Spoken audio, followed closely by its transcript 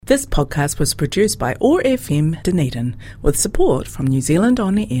This podcast was produced by OARsome Dunedin with support from New Zealand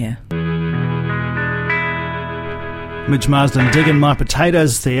On the Air. Midge Marsden digging my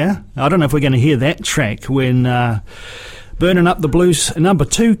potatoes there. I don't know if we're going to hear that track when Burning Up the Blues number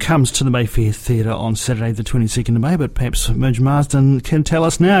 2 comes to the Mayfair Theatre on Saturday the 22nd of May, but perhaps Midge Marsden can tell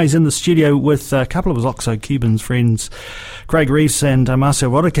us now. He's in the studio with a couple of his Oxo Cubans friends, Craig Reeves and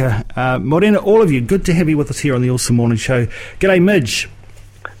Marcel, Rodeka. Morena, all of you, good to have you with us here on the OARsome Morning Show. G'day, Midge.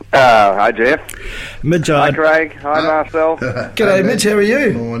 Hi, Jeff. Midge, hi, Craig. Hi, Marcel. G'day, Midge. How are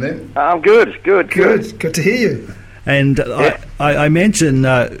you? Morning. I'm good. Good to hear you. And I imagine,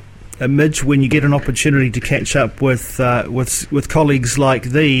 Midge, when you get an opportunity to catch up with colleagues like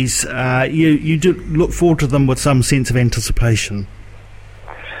these, you do look forward to them with some sense of anticipation.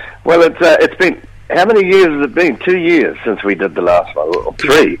 Well, it's been, how many years has it been? 2 years since we did the last one, or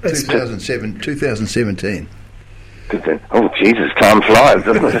 3? 2017. Oh, Jesus, time flies,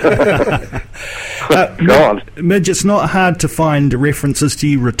 doesn't it? God. Midge, it's not hard to find references to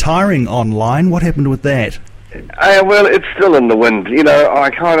you retiring online. What happened with that? Well, it's still in the wind. You know,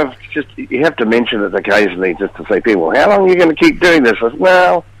 I kind of just, you have to mention it occasionally just to say, people, how long are you going to keep doing this?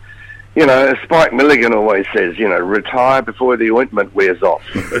 Well, you know, as Spike Milligan always says, you know, retire before the ointment wears off.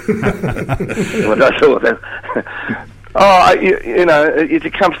 Well, that's all that. You know,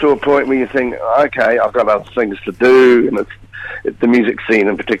 it comes to a point where you think, okay, I've got other things to do, and the music scene,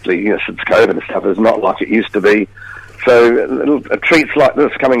 and particularly, you know, since COVID and stuff, is not like it used to be. So treats like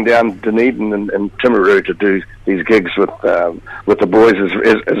this, coming down Dunedin and Timaru to do these gigs with the boys is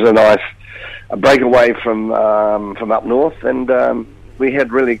a nice breakaway from up north, and we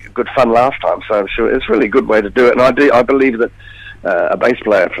had really good fun last time. So I'm sure it's a really good way to do it. And I believe that a bass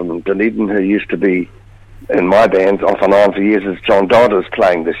player from Dunedin who used to be in my bands off and on for years is John Dodd is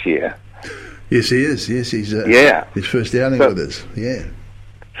playing this year. Yes, he is. Yes, he's his first outing with us. Yeah.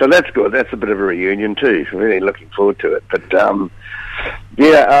 So that's good. That's a bit of a reunion too. Really looking forward to it. But and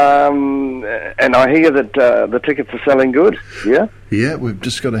I hear that the tickets are selling good. Yeah. Yeah, we've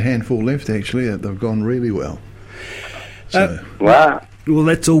just got a handful left. Actually, they've gone really well. So. Wow. Well,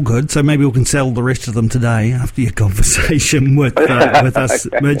 that's all good. So maybe we can sell the rest of them today after your conversation with us,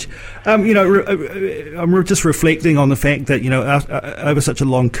 Midge. You know, I'm just reflecting on the fact that, you know, over such a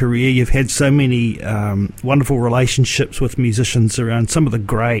long career, you've had so many wonderful relationships with musicians around some of the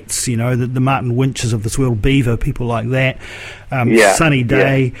greats. You know, the Martin Winches of this world, Beaver, people like that. Sunny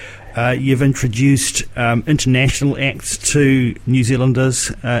Day. Yeah. You've introduced international acts to New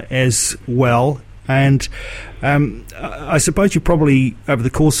Zealanders as well. And I suppose you probably, over the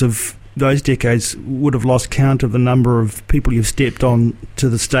course of those decades, would have lost count of the number of people you've stepped on to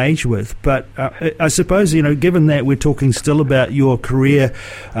the stage with. But I suppose, you know, given that we're talking still about your career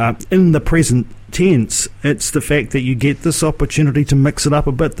in the present tense, it's the fact that you get this opportunity to mix it up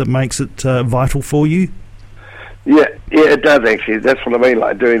a bit that makes it vital for you. Yeah, it does actually. That's what I mean.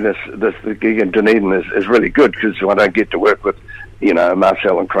 Like doing this gig in Dunedin is really good because I don't get to work with, you know,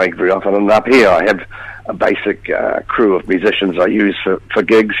 Marcel and Craig very often. And up here I have a basic crew of musicians I use for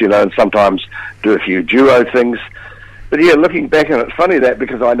gigs, you know, and sometimes do a few duo things. But yeah, looking back, and it's funny that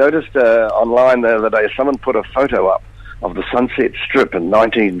because I noticed online the other day someone put a photo up of the Sunset Strip in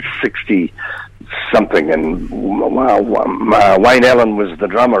 1960 something, and Wayne Allen was the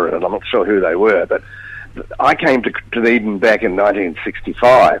drummer, and I'm not sure who they were, but I came to Dunedin back in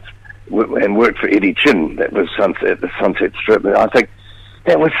 1965 and worked for Eddie Chin. That was the Sunset Strip. And I think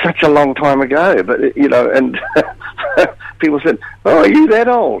that was such a long time ago. But, you know, and people said, oh, are you that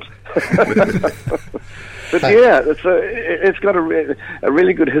old? But yeah, it's got a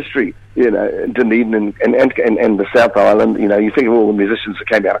really good history, you know, in Dunedin and the South Island. You know, you think of all the musicians that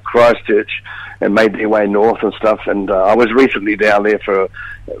came out of Christchurch and made their way north and stuff. And I was recently down there for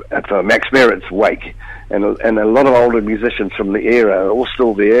Max Merritt's wake, and a lot of older musicians from the era are all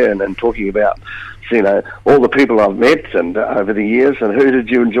still there and talking about, you know, all the people I've met and over the years, and who did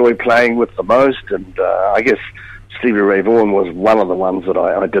you enjoy playing with the most. And I guess Stevie Ray Vaughan was one of the ones that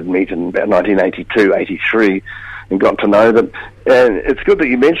I did meet in about 1982, 83, and got to know them. And it's good that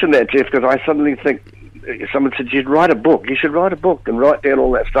you mentioned that, Jeff, because I suddenly think, someone said, you should write a book and write down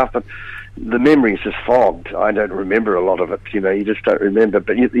all that stuff, but the memory's just fogged. I don't remember a lot of it, you know, you just don't remember.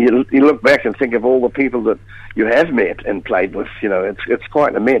 But you look back and think of all the people that you have met and played with, you know, it's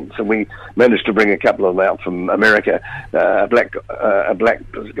quite immense. And we managed to bring a couple of them out from America, a black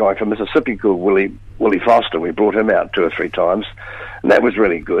guy from Mississippi called Willie Foster. We brought him out 2 or 3 times. And that was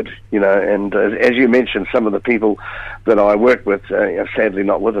really good, and as you mentioned, some of the people that I work with are sadly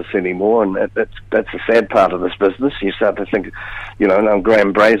not with us anymore, and that's the sad part of this business. You start to think,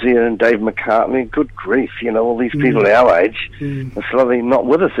 Graham Brazier and Dave McCartney, good grief, all these people our age are slowly not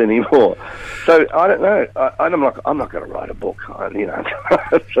with us anymore. So I don't know. I'm not going to write a book,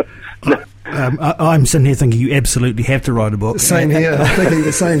 I'm sitting here thinking you absolutely have to write a book. Same here. I'm thinking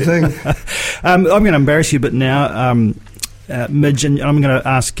the same thing. I'm going to embarrass you a bit now, Midge, and I'm going to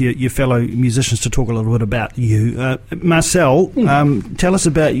ask your fellow musicians to talk a little bit about you. Marcel, tell us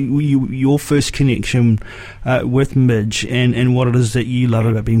about your first connection with Midge and what it is that you love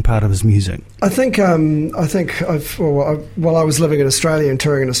about being part of his music. I think while I was living in Australia and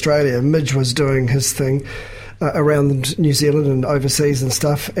touring in Australia, Midge was doing his thing around New Zealand and overseas and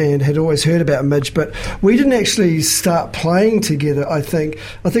stuff, and had always heard about Midge, but we didn't actually start playing together. I think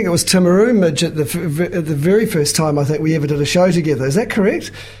it was Timaru Midge at the very first time I think we ever did a show together. Is that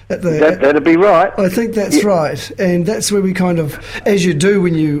correct? That'd be right. I think that's right, and that's where we kind of, as you do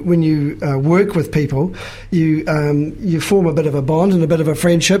when you work with people, you form a bit of a bond and a bit of a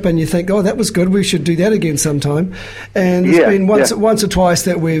friendship, and you think, oh, that was good, we should do that again sometime. And there's been once or twice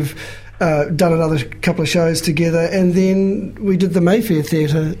that we've done another couple of shows together, and then we did the Mayfair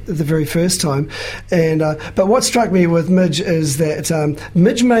Theatre the very first time. And but what struck me with Midge is that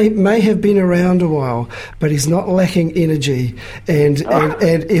Midge may have been around a while, but he's not lacking energy and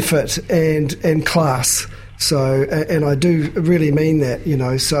effort and class. So, and I do really mean that,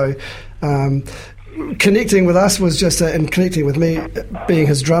 So. Connecting with us was just, and connecting with me, being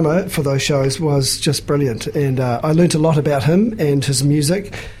his drummer for those shows, was just brilliant. And I learnt a lot about him and his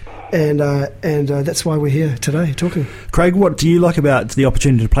music. And that's why we're here today talking. Craig, what do you like about the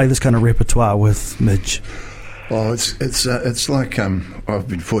opportunity to play this kind of repertoire with Midge? Well, it's like I've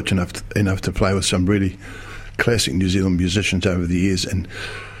been fortunate enough to play with some really classic New Zealand musicians over the years, and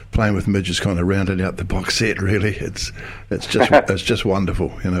playing with Midge has kind of rounded out the box set. Really, it's just wonderful.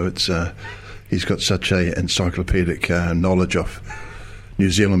 He's got such a encyclopedic knowledge of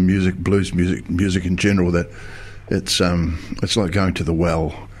New Zealand music, blues music in general, that it's like going to the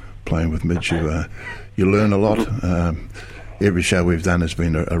well. Playing with Midge, you learn a lot. Every show we've done has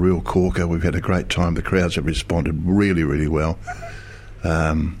been a real corker. We've had a great time. The crowds have responded really, really well.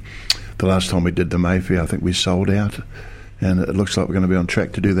 The last time we did the Mayfair, I think we sold out, and it looks like we're going to be on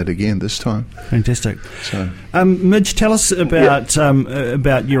track to do that again this time. Fantastic. So, Midge, tell us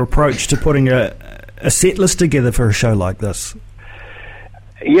about your approach to putting a set list together for a show like this.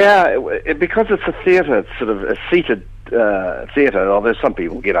 Yeah, because it's a theatre, it's sort of a seated theatre, although some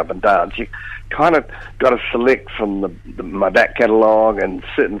people get up and dance. You kind of got to select from my back catalogue and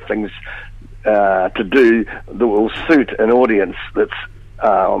certain things to do that will suit an audience that's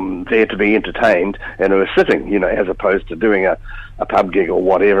there to be entertained and who are sitting, as opposed to doing a pub gig or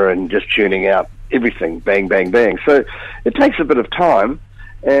whatever and just tuning out everything, bang, bang, bang. So it takes a bit of time.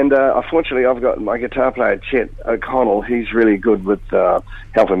 And unfortunately, I've got my guitar player, Chet O'Connell. He's really good with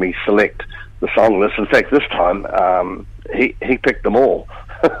helping me select the song list. In fact, this time, he picked them all.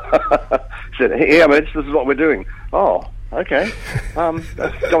 Said, "Hey, Midge, this is what we're doing." Oh, okay.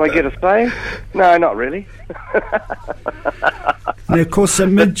 Do I get a say? No, not really. Now, of course,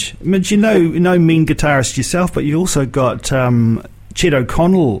 Midge, you know mean guitarist yourself, but you also got Chet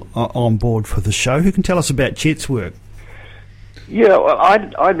O'Connell on board for the show. Who can tell us about Chet's work? Yeah, well,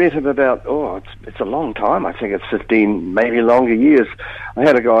 I met him about, it's a long time. I think it's 15, maybe longer years. I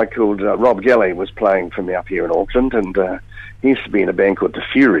had a guy called Rob Gelly was playing for me up here in Auckland, and he used to be in a band called The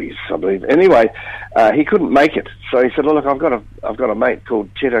Furies, I believe. Anyway, he couldn't make it, so he said, "Look, I've got a mate called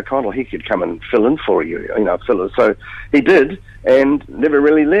Chet O'Connell. He could come and fill in for you, fill in." So he did, and never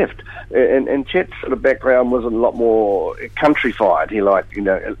really left. And Chet's sort of background was a lot more countrified. He liked,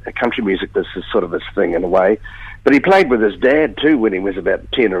 country music. This is sort of his thing in a way. But he played with his dad too when he was about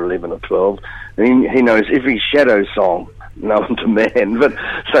 10 or 11 or 12, and he knows every Shadow song known to man. But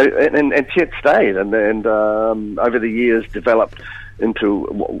so and Chet stayed, and over the years developed into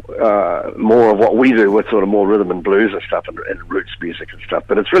more of what we do with sort of more rhythm and blues and stuff and roots music and stuff.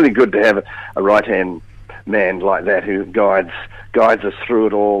 But it's really good to have a right hand man like that who guides us through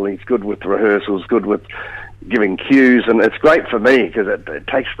it all. He's good with rehearsals, good with giving cues, and it's great for me because it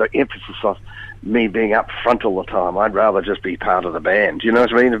takes the emphasis off me being up front all the time. I'd rather just be part of the band, you know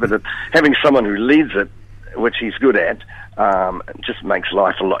what I mean? But having someone who leads it, which he's good at, just makes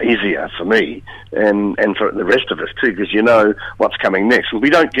life a lot easier for me and for the rest of us too, because you know what's coming next. And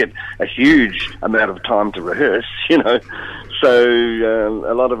we don't get a huge amount of time to rehearse, so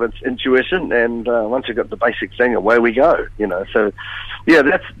a lot of it's intuition, and once you've got the basic thing, away we go, so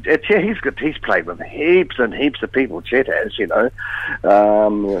Yeah, he's played with heaps and heaps of people. Chet has,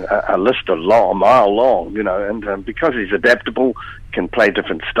 a list a mile long, and because he's adaptable, can play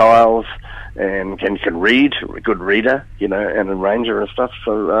different styles, and can read, a good reader, and arranger and stuff.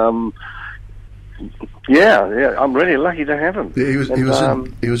 So, I'm really lucky to have him. Yeah,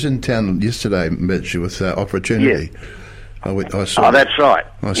 he was in town yesterday, Midge, with Opportunity. Yeah. I saw that's right.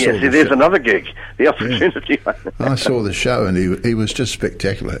 There's another gig, the Opportunity one. I saw the show, and he was just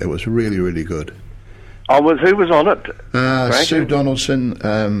spectacular. It was really, really good. Who was on it? Sue Donaldson,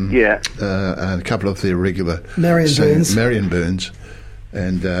 and a couple of their regular Marion Burns,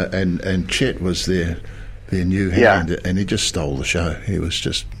 and Chet was their new hand, and he just stole the show. He was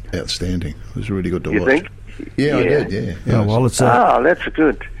just outstanding. It was really good to watch. You think? Yeah, I did. Yeah. Oh well, that's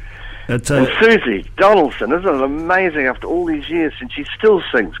good. And Susie Donaldson, isn't it amazing after all these years, and she still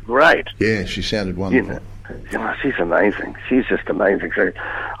sings great. Yeah, she sounded wonderful. She's amazing. She's just amazing. So,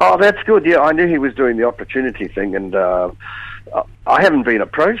 that's good. Yeah, I knew he was doing the Opportunity thing, and I haven't been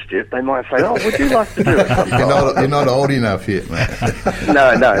approached yet. They might say, would you like to do it sometime? You're not old enough yet, mate.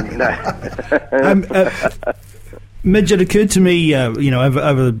 No. Midge, it occurred to me,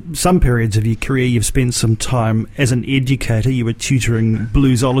 over some periods of your career, you've spent some time as an educator. You were tutoring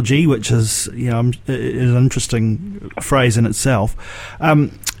bluesology, which is, is an interesting phrase in itself.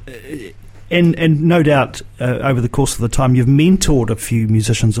 And no doubt, over the course of the time, you've mentored a few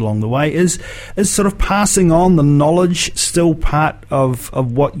musicians along the way. Is sort of passing on the knowledge still part of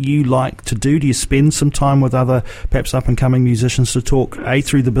what you like to do? Do you spend some time with other, perhaps up-and-coming musicians to talk, A,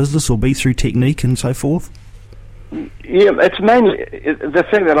 through the business, or B, through technique and so forth? Yeah, it's mainly the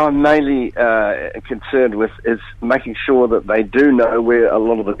thing that I'm mainly concerned with is making sure that they do know where a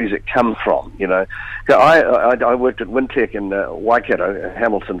lot of the music comes from. I worked at Wintec in Waikato,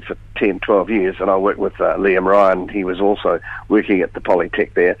 Hamilton, for 10, 12 years, and I worked with Liam Ryan. He was also working at the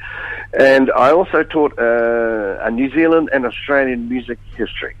Polytech there, and I also taught a New Zealand and Australian music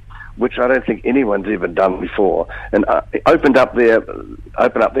history, which I don't think anyone's ever done before, and open up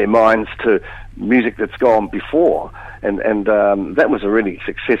their minds to music that's gone before, and that was a really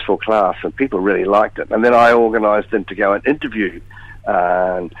successful class, and people really liked it. And then I organised them to go and interview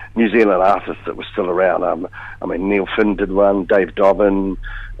New Zealand artists that were still around. Neil Finn did one, Dave Dobbin,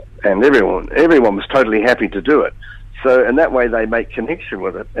 and everyone was totally happy to do it. So in that way, they make connection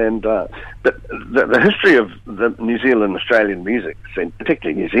with it. And the history of the New Zealand Australian music, and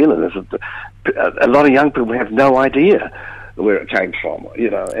particularly New Zealand, is that a lot of young people have no idea where it came from,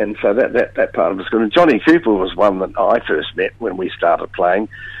 and so that part of it's good. And Johnny Cooper was one that I first met when we started playing,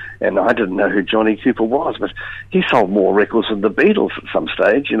 and I didn't know who Johnny Cooper was, but he sold more records than the Beatles at some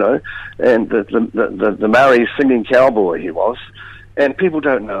stage, and the Maori singing cowboy he was. And people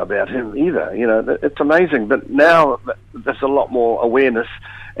don't know about him either. It's amazing. But now there's a lot more awareness,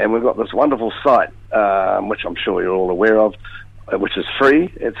 and we've got this wonderful site, which I'm sure you're all aware of, which is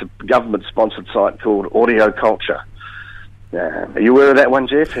free. It's a government-sponsored site called Audio Culture. Are you aware of that one,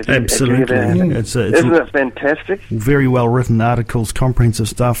 Jeff? Absolutely. Isn't it fantastic? Very well written articles, comprehensive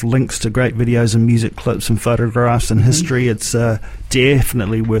stuff, links to great videos and music clips and photographs and history. It's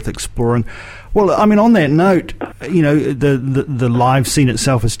definitely worth exploring. Well, on that note, the live scene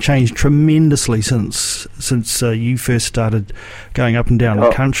itself has changed tremendously since you first started going up and down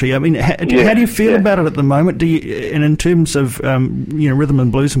the country. How do you feel about it at the moment? And in terms of rhythm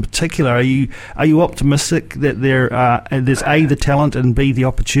and blues in particular, are you optimistic that there's A, the talent, and B, the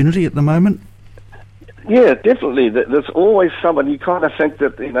opportunity at the moment? Yeah, definitely. There's always someone. You kind of think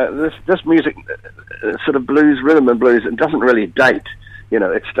that this music, sort of blues, rhythm and blues, it doesn't really date.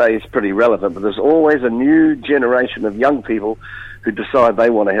 It stays pretty relevant, but there's always a new generation of young people who decide they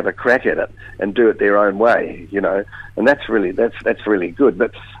want to have a crack at it and do it their own way, and that's really good.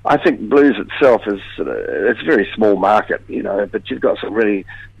 But I think blues itself is it's a very small market, but you've got some really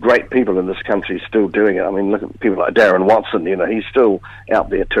great people in this country still doing it. Look at people like Darren Watson, he's still out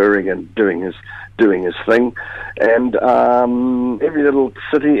there touring and doing his thing, and every little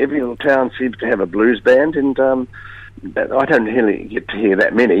city, every little town seems to have a blues band, and I don't really get to hear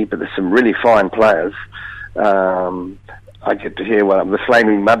that many, but there's some really fine players. I get to hear the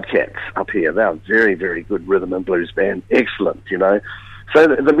Flaming Mudcats up here. They're a very, very good rhythm and blues band. Excellent, So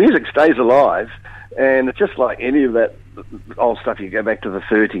the music stays alive, and it's just like any of that old stuff. You go back to the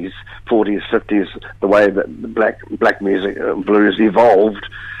 30s, 40s, 50s, the way that black music, blues evolved,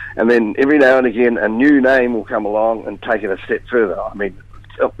 and then every now and again a new name will come along and take it a step further.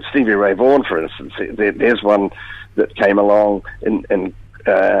 Stevie Ray Vaughan, for instance, there's one that came along and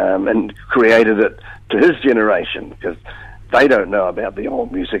created it to his generation, because they don't know about the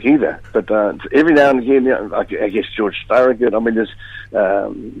old music either. But every now and again, I guess George Thorogood. I mean, there's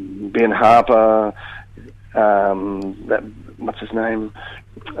Ben Harper. What's his name?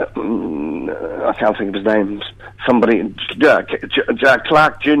 I can't think of his name. Somebody, Clark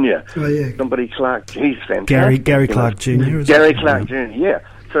Jr. Oh, yeah. Somebody Clark. He's fantastic. Gary Clark Jr. Gary Clark Jr. Yeah.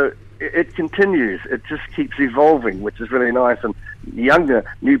 So it continues. It just keeps evolving, which is really nice. And younger,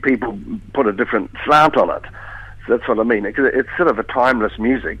 new people put a different slant on it. So that's what I mean. It's sort of a timeless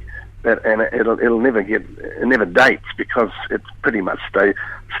music, and it'll never dates, because it pretty much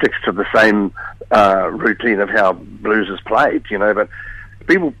sticks to the same routine of how blues is played, but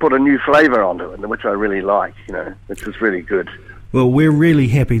people put a new flavour onto it, which I really like, which is really good. Well, we're really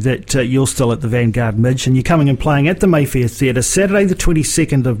happy that you're still at the Vanguard, Midge, and you're coming and playing at the Mayfair Theatre Saturday the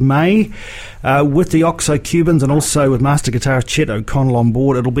 22nd of May with the Oxo Cubans and also with master guitarist Chet O'Connell on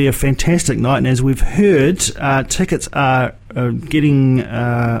board. It'll be a fantastic night, and as we've heard, tickets are going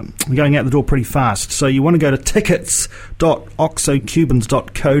out the door pretty fast. So you want to go to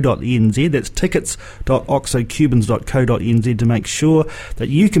tickets.oxocubans.co.nz. That's tickets.oxocubans.co.nz to make sure that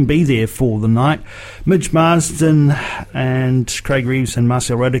you can be there for the night. Midge Marsden and Craig Reeves and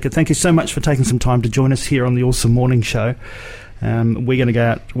Marcel Rodeka, thank you so much for taking some time to join us here on the Awesome Morning Show. We're going to go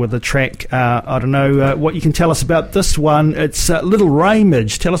out with a track. I don't know what you can tell us about this one. It's Little Ray,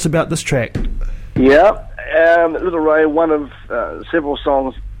 Midge. Tell us about this track. Yeah. Little Ray, one of several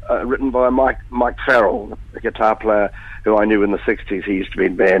songs written by Mike Farrell, a guitar player who I knew in the 60s. He used to be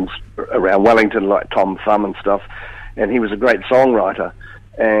in bands around Wellington like Tom Thumb and stuff, and he was a great songwriter.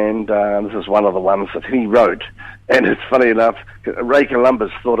 And this is one of the ones that he wrote. And it's funny enough, Ray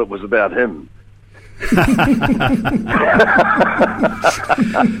Columbus thought it was about him.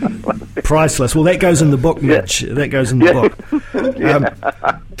 Priceless. Well, that goes in the book, Mitch. Yeah. That goes in the book.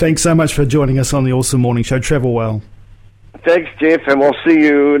 Thanks so much for joining us on the Awesome Morning Show. Travel well. Thanks, Jeff, and we'll see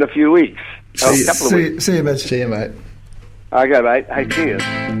you in a few weeks. See you, Mitch. See you, mate. Okay, mate. Hey, cheers.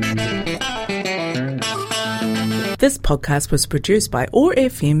 This podcast was produced by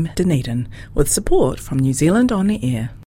OARfm Dunedin with support from New Zealand On the Air.